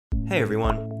Hey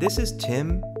everyone, this is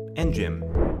Tim and Jim.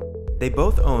 They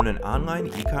both own an online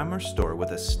e-commerce store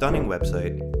with a stunning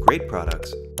website, great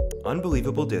products,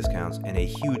 unbelievable discounts, and a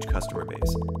huge customer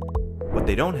base. What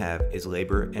they don't have is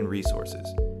labor and resources.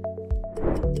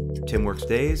 Tim works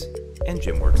days and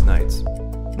Jim works nights.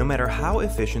 No matter how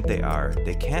efficient they are,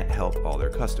 they can't help all their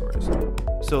customers,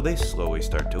 so they slowly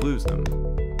start to lose them.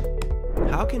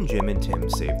 How can Jim and Tim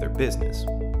save their business?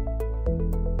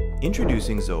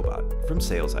 Introducing Zobot from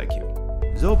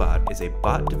SalesIQ. Zobot is a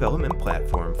bot development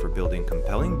platform for building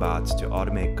compelling bots to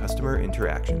automate customer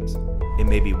interactions. It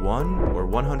may be 1 or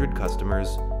 100 customers.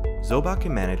 Zobot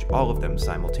can manage all of them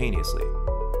simultaneously.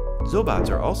 Zobots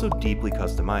are also deeply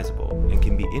customizable and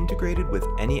can be integrated with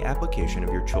any application of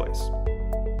your choice.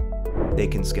 They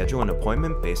can schedule an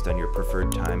appointment based on your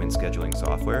preferred time and scheduling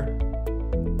software.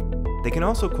 They can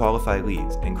also qualify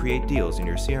leads and create deals in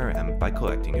your CRM by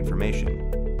collecting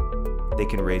information. They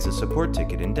can raise a support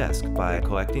ticket in Desk by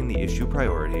collecting the issue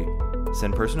priority,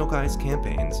 send personalized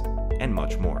campaigns, and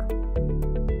much more.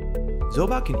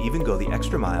 Zobot can even go the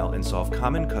extra mile and solve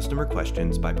common customer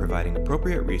questions by providing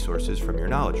appropriate resources from your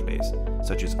knowledge base,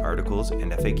 such as articles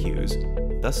and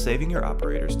FAQs, thus saving your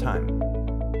operators time.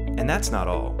 And that's not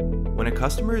all. When a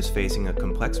customer is facing a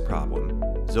complex problem,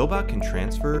 Zobot can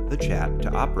transfer the chat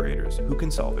to operators who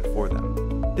can solve it for them.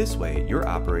 This way, your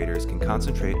operators can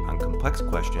concentrate on complex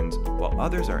questions while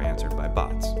others are answered by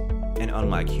bots. And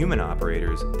unlike human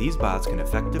operators, these bots can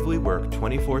effectively work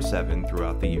 24/7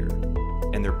 throughout the year,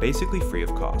 and they're basically free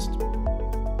of cost.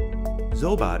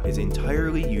 Zobot is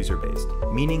entirely user-based,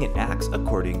 meaning it acts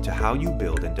according to how you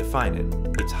build and define it.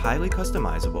 It's highly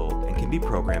customizable and can be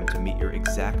programmed to meet your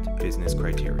exact business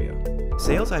criteria.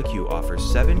 SalesIQ offers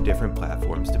 7 different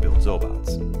platforms to build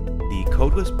Zobots. The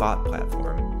codeless bot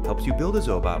platform helps you build a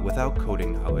Zobot without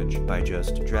coding knowledge by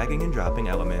just dragging and dropping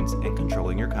elements and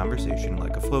controlling your conversation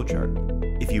like a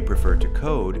flowchart. If you prefer to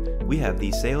code, we have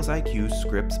the SalesIQ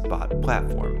Scripts bot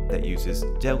platform that uses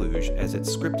Deluge as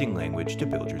its scripting language to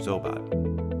build your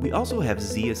Zobot. We also have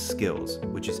Zia Skills,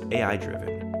 which is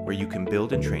AI-driven, where you can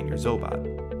build and train your Zobot.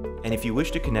 And if you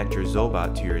wish to connect your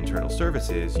Zobot to your internal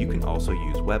services, you can also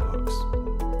use webhooks.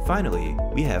 Finally,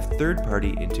 we have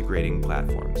third-party integrating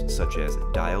platforms such as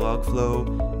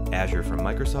Dialogflow, Azure from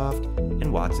Microsoft,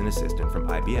 and Watson Assistant from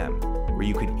IBM, where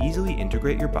you can easily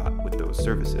integrate your bot with those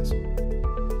services.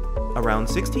 Around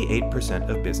 68%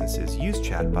 of businesses use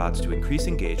chatbots to increase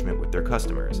engagement with their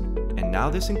customers, and now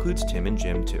this includes Tim and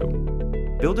Jim too.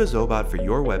 Build a Zobot for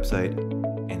your website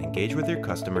and engage with your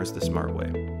customers the smart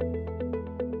way.